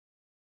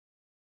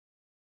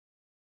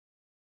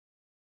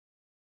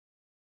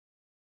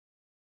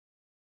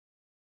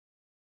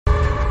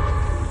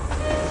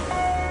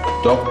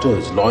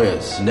doctors,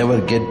 lawyers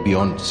never get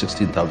beyond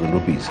 16,000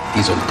 rupees.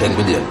 He's on 10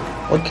 million.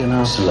 What can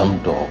our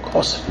Slumdog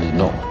possibly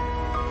know?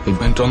 We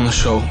went on the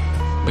show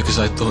because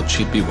I thought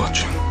she'd be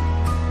watching.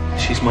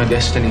 She's my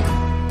destiny.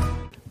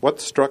 What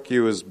struck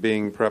you as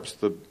being perhaps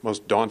the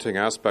most daunting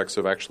aspects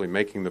of actually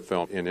making the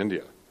film in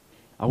India?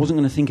 I wasn't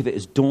going to think of it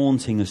as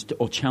daunting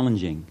or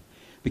challenging,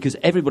 because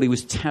everybody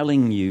was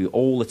telling you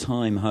all the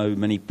time how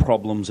many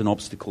problems and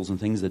obstacles and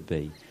things there'd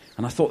be.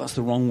 And I thought that's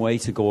the wrong way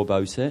to go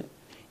about it.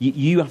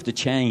 You have to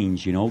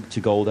change, to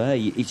go there.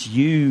 It's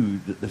you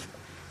that the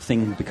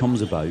thing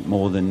becomes about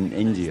more than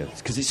India.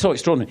 Because it's so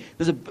extraordinary.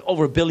 There's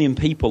over 1 billion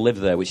people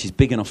live there, which is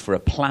big enough for a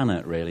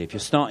planet, really. If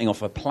you're starting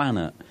off a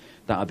planet,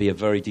 that would be a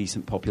very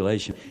decent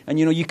population. And,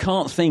 you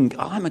can't think,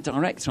 I'm a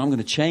director, I'm going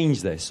to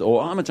change this.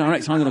 Or I'm a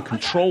director, I'm going to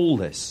control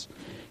this.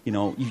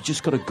 You've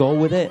just got to go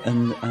with it.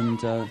 And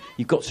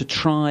you've got to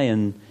try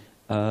and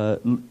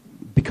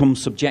become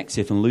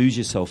subjective and lose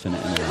yourself in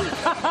it.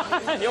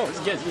 He always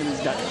gets me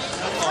these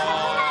guys.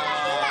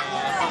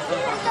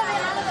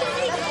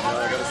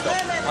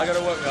 I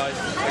gotta work, guys.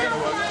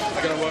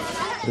 I gotta work.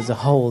 There's a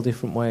whole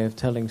different way of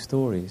telling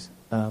stories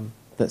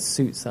that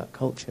suits that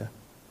culture.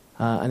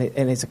 And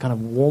it's a kind of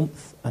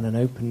warmth and an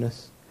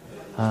openness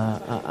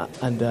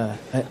and a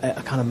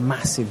kind of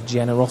massive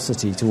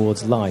generosity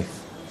towards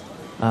life.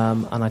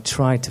 And I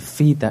tried to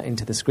feed that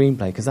into the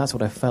screenplay because that's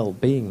what I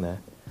felt being there.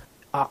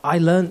 I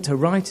learned to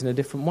write in a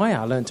different way.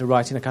 I learned to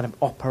write in a kind of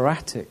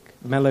operatic,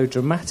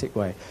 melodramatic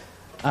way.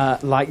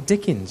 Like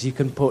Dickens, you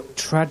can put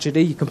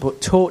tragedy, you can put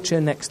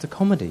torture next to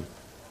comedy.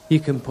 You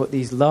can put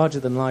these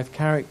larger-than-life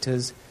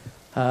characters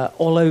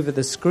all over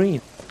the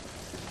screen.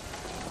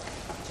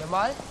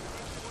 Jamal?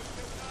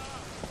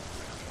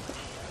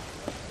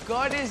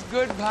 God is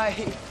good,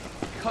 bhai.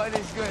 God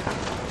is good.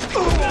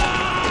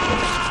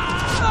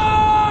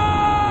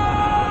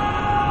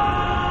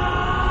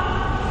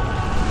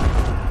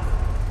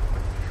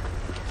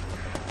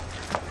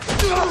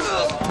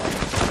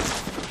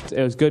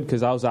 It was good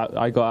because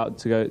I got out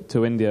to go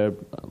to India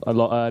a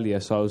lot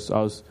earlier, so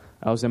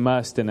I was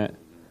immersed in it.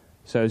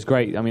 So it was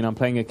great. I mean, I'm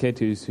playing a kid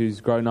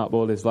who's grown up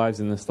all his lives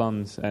in the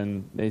slums,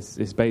 and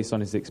it's based on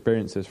his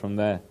experiences from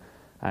there.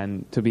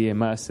 And to be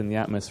immersed in the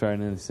atmosphere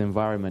and in this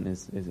environment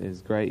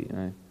is great,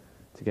 to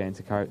get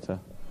into character.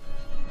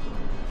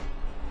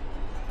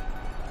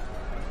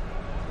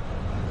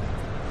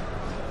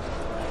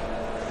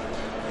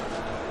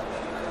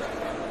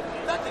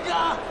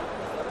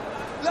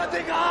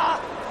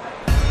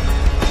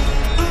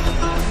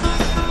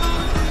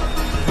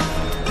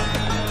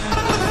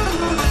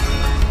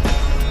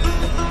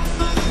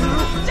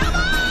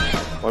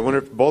 Well, I wonder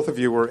if both of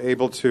you were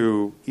able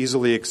to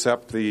easily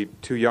accept the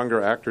two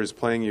younger actors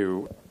playing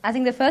you. I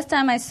think the first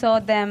time I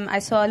saw them, I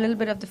saw a little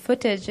bit of the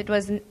footage. It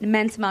was an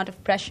immense amount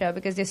of pressure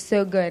because they're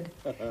so good.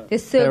 They're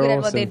so good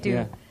at what they do.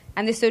 Yeah.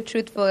 And they're so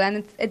truthful.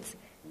 And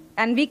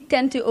and we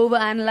tend to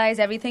overanalyze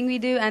everything we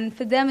do. And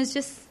for them, it's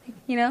just,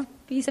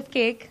 piece of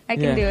cake. I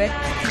can do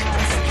it.